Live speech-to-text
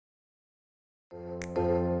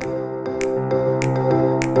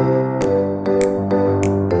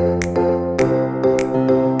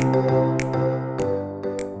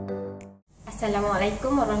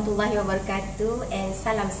wabarakatuh and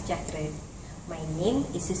salam sejahtera. My name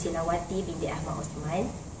is Susilawati binti Ahmad Osman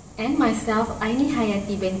and myself Aini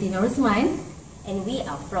Hayati binti Nur Usman, and we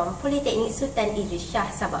are from Politeknik Sultan Idris Shah,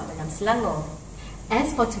 Sabak Menam, Selangor.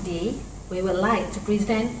 As for today, we would like to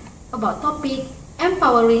present about topic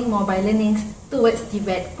empowering mobile learning towards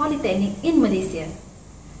TVET Politeknik in Malaysia.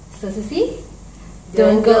 So Susi,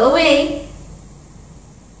 don't go away!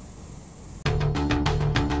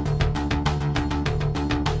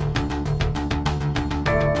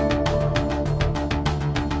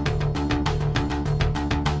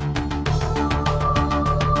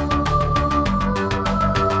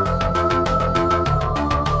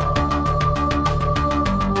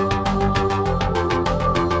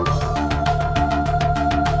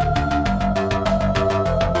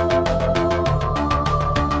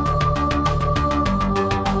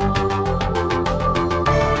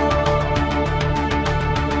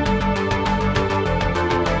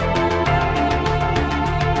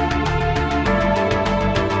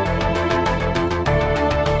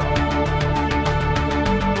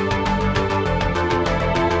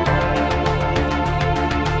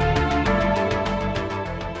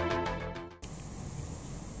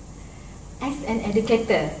 As an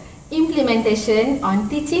educator, implementation on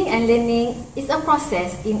teaching and learning is a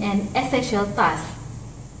process in an essential task.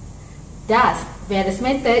 Thus, various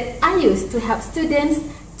methods are used to help students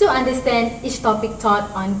to understand each topic taught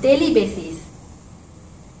on daily basis.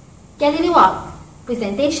 Gallery walk,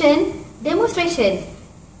 presentation, demonstrations,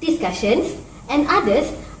 discussions, and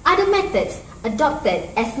others are the methods adopted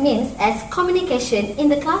as means as communication in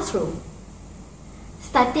the classroom.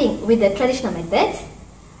 Starting with the traditional methods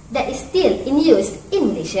that is still in use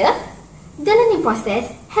in Malaysia, the learning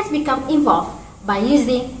process has become involved by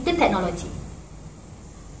using the technology.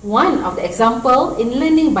 One of the examples in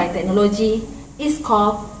learning by technology is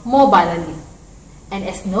called mobile learning and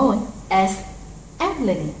is known as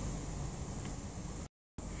M-learning.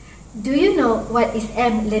 Do you know what is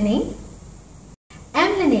M-learning?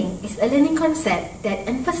 M-learning is a learning concept that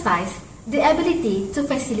emphasizes the ability to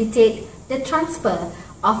facilitate the transfer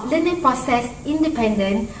of learning process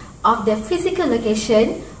independent of the physical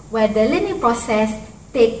location where the learning process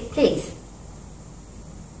takes place.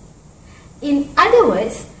 In other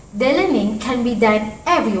words, the learning can be done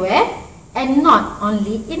everywhere and not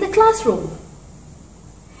only in the classroom.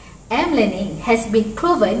 M-learning has been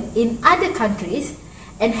proven in other countries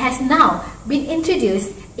and has now been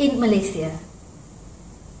introduced in Malaysia,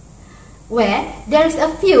 where there is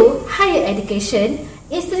a few higher education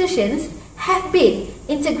institutions have been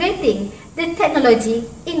integrating the technology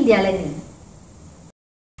in their learning.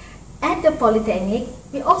 At the Politeknik,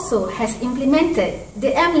 we also has implemented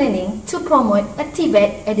the M-learning to promote a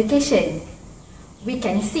TVET education. We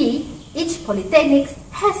can see each Politeknik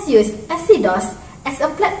has used a CDOS as a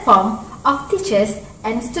platform of teachers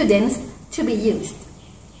and students to be used.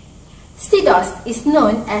 CDOS is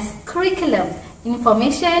known as Curriculum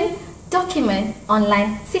Information Document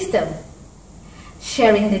Online System.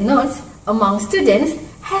 Sharing the notes among students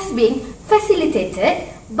has been facilitated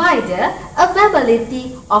by the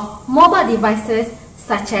availability of mobile devices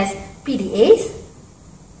such as PDAs,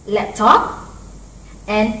 laptop,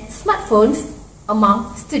 and smartphones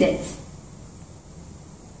among students.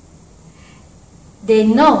 They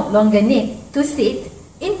no longer need to sit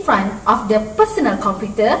in front of their personal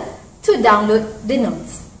computer to download the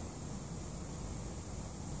notes.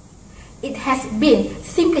 It has been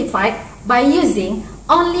simplified by using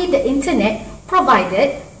only the internet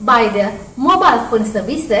provided by the mobile phone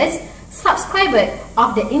services subscriber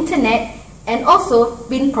of the internet and also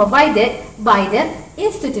been provided by the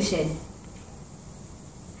institution.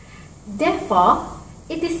 Therefore,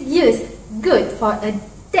 it is used good for a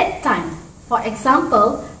that time. For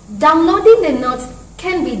example, downloading the notes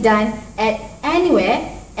can be done at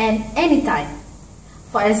anywhere and anytime.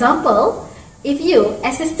 For example, if you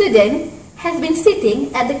as a student has been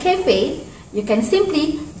sitting at the cafe, you can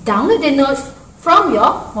simply download the notes from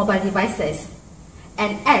your mobile devices.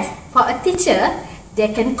 And as for a teacher,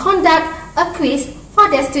 they can conduct a quiz for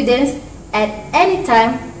their students at any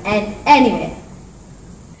time and anywhere.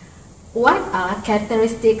 What are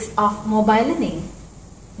characteristics of mobile learning?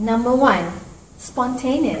 Number 1,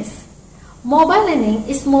 spontaneous. Mobile learning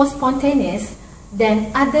is more spontaneous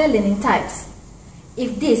than other learning types.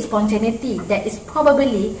 If this spontaneity that is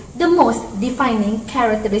probably the most defining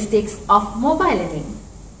characteristics of mobile learning.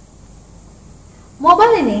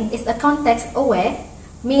 Mobile learning is a context-aware,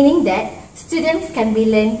 meaning that students can be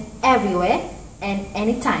learned everywhere and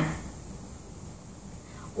anytime.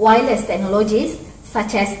 Wireless technologies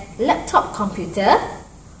such as laptop computer,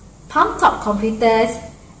 palm-top computers,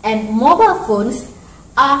 and mobile phones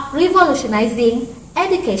are revolutionizing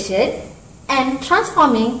education and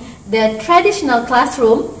transforming the traditional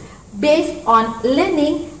classroom based on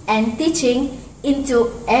learning and teaching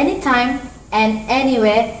into anytime and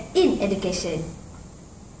anywhere in education.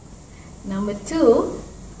 Number 2,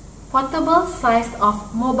 portable size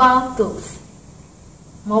of mobile tools.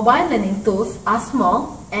 Mobile learning tools are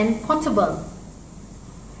small and portable.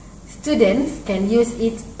 Students can use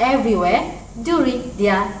it everywhere during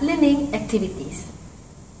their learning activities.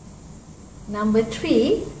 Number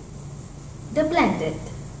 3, the blended.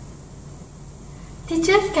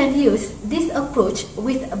 Teachers can use this approach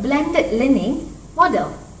with a blended learning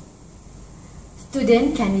model.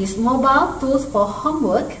 Students can use mobile tools for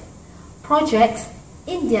homework, projects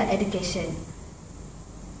in their education.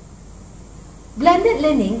 Blended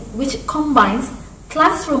learning, which combines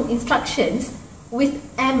classroom instructions with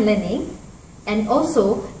M-learning, and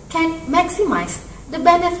also can maximize the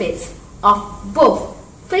benefits of both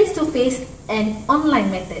face-to-face and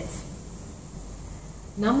online methods.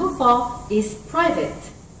 Number 4 is private.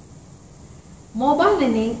 Mobile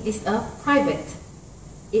learning is a private.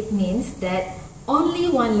 It means that only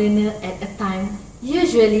one learner at a time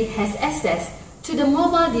usually has access to the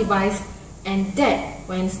mobile device, and that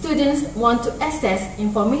when students want to access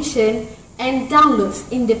information and downloads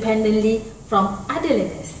independently from other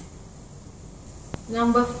learners.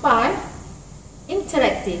 Number 5,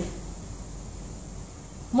 interactive.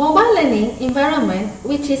 Mobile learning environment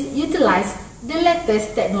which is utilize the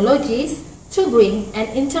latest technologies to bring an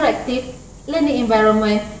interactive learning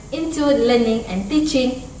environment into learning and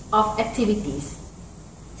teaching of activities.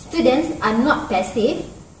 Students are not passive.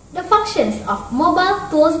 The functions of mobile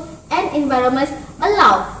tools and environments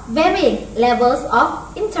allow varying levels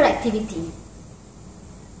of interactivity.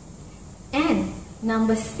 And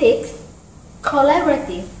number 6,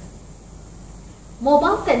 collaborative.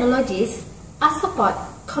 Mobile technologies support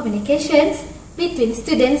communications between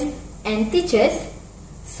students and teachers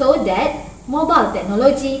so that mobile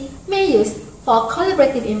technology may use for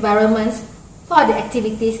collaborative environments for the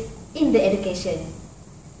activities in the education.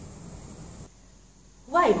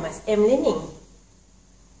 Why must M-learning?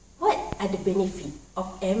 What are the benefits of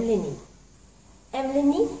M-learning?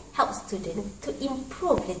 M-learning helps students to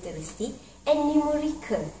improve literacy and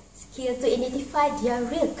numerical skills to identify their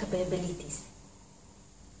real capabilities.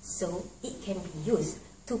 So, it can be used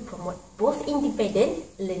to promote both independent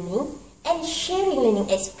learning and sharing learning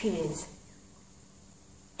experience.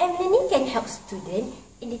 M-learning can help students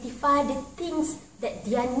identify the things that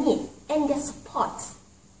they need and their supports.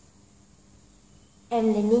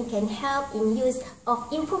 M-learning can help in use of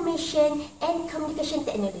information and communication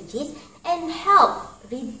technologies and help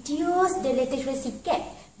reduce the literacy gap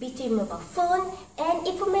between mobile phone and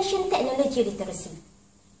information technology literacy.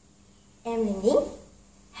 M-learning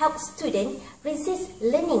helps students resist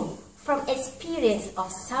learning from experience of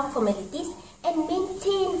some formalities and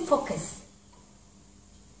maintain focus,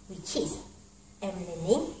 which is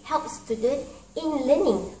M-learning helps students in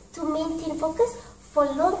learning to maintain focus for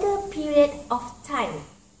longer period of time.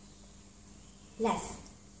 Last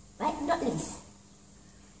but not least,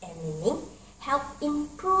 M-learning help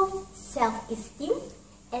improve self-esteem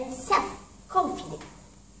and self-confidence.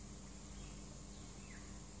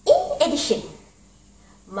 In addition,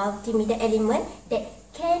 multimedia element that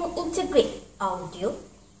can integrate audio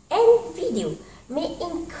and video may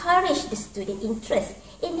encourage the student interest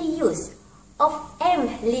in the use of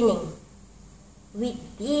M-learning. With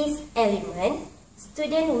this element,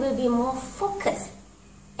 students will be more focused,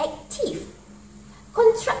 active,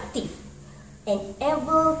 constructive, and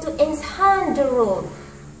able to enhance the role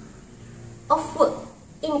of work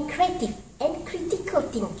in creative and critical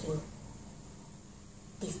thinking.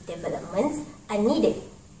 These developments are needed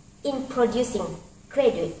in producing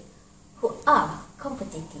graduates who are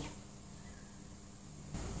competitive.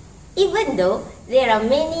 Even though there are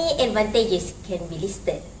many advantages can be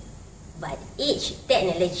listed, but each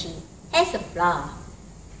technology has a flaw.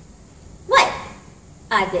 What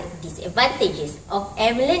are the disadvantages of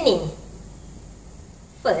M-learning?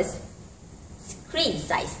 First, screen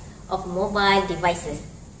size of mobile devices.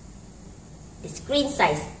 The screen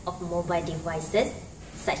size of mobile devices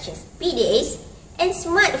such as PDAs and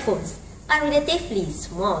smartphones are relatively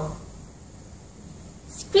small.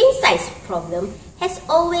 Screen size problem has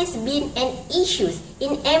always been an issue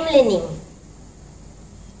in M-learning.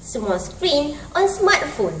 Small screen on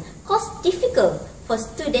smartphone cause difficult for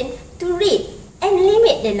students to read and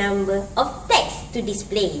limit the number of text to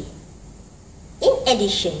display. In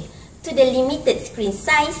addition to the limited screen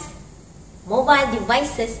size, mobile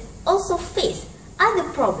devices also face other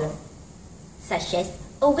problems, such as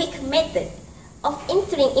a weak method of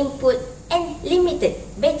entering input and limited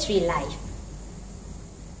battery life.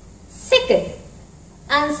 Second,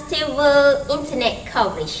 unstable internet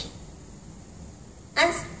coverage.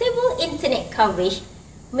 Unstable internet coverage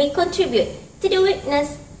may contribute to the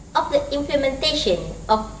weakness of the implementation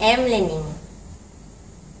of M-learning.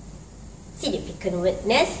 Significant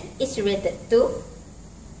weakness is related to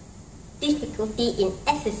difficulty in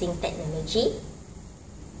accessing technology,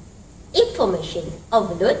 information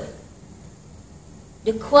overload,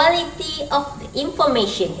 the quality of the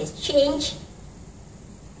information has changed,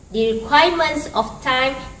 the requirements of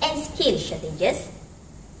time and skill shortages,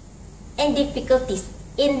 and difficulties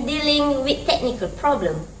in dealing with technical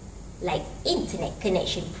problems like internet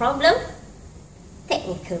connection problem,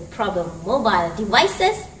 technical problem mobile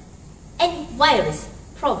devices, and virus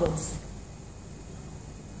problems.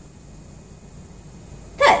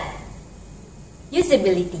 Third,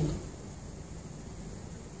 usability.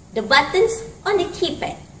 The buttons on the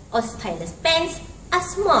keypad or stylus pens are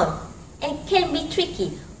small and can be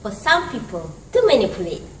tricky for some people to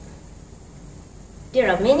manipulate.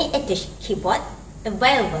 There are many attached keyboards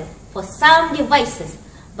available for some devices,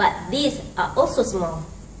 but these are also small,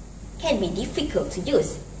 can be difficult to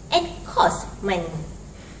use, and cost money.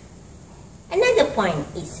 Another point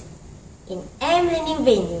is, in M-learning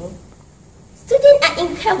venue, students are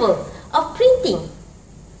incapable of printing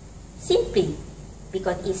simply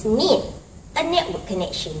because it needs a network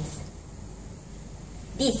connection.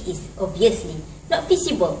 This is obviously not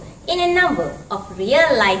feasible in a number of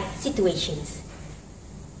real-life situations.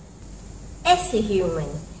 As a human,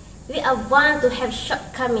 we are bound to have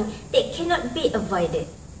shortcomings that cannot be avoided.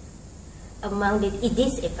 Among the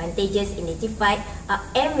disadvantages identified are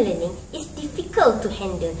M-learning is difficult to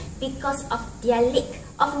handle because of their lack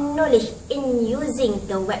of knowledge in using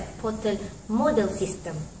the web portal model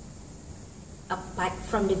system. Apart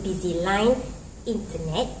from the busy line,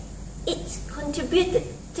 internet, it's contributed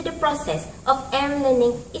to the process of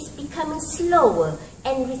M-learning is becoming slower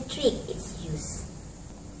and restrict its use.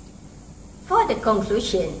 For the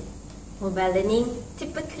conclusion, mobile learning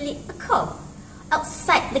typically occurs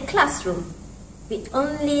outside the classroom with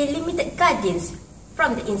only limited guidance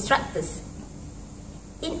from the instructors.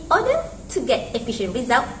 In order to get efficient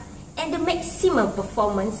results and the maximum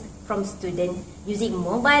performance from students using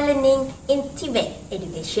mobile learning in TVET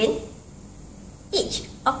education, each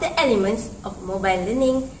of the elements of mobile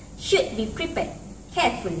learning should be prepared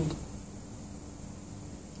carefully.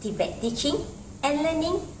 TVET teaching and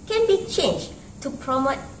learning can be changed to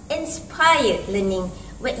promote inspired learning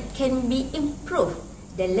where it can be improved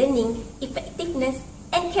the learning effectiveness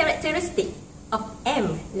and characteristic of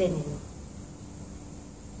M-learning.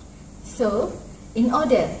 So, in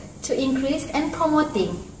order to increase and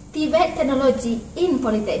promoting TVET technology in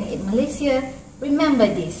Politeknik in Malaysia, remember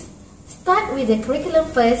this. Start with the curriculum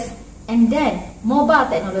first and then mobile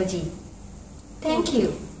technology. Thank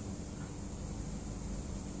you.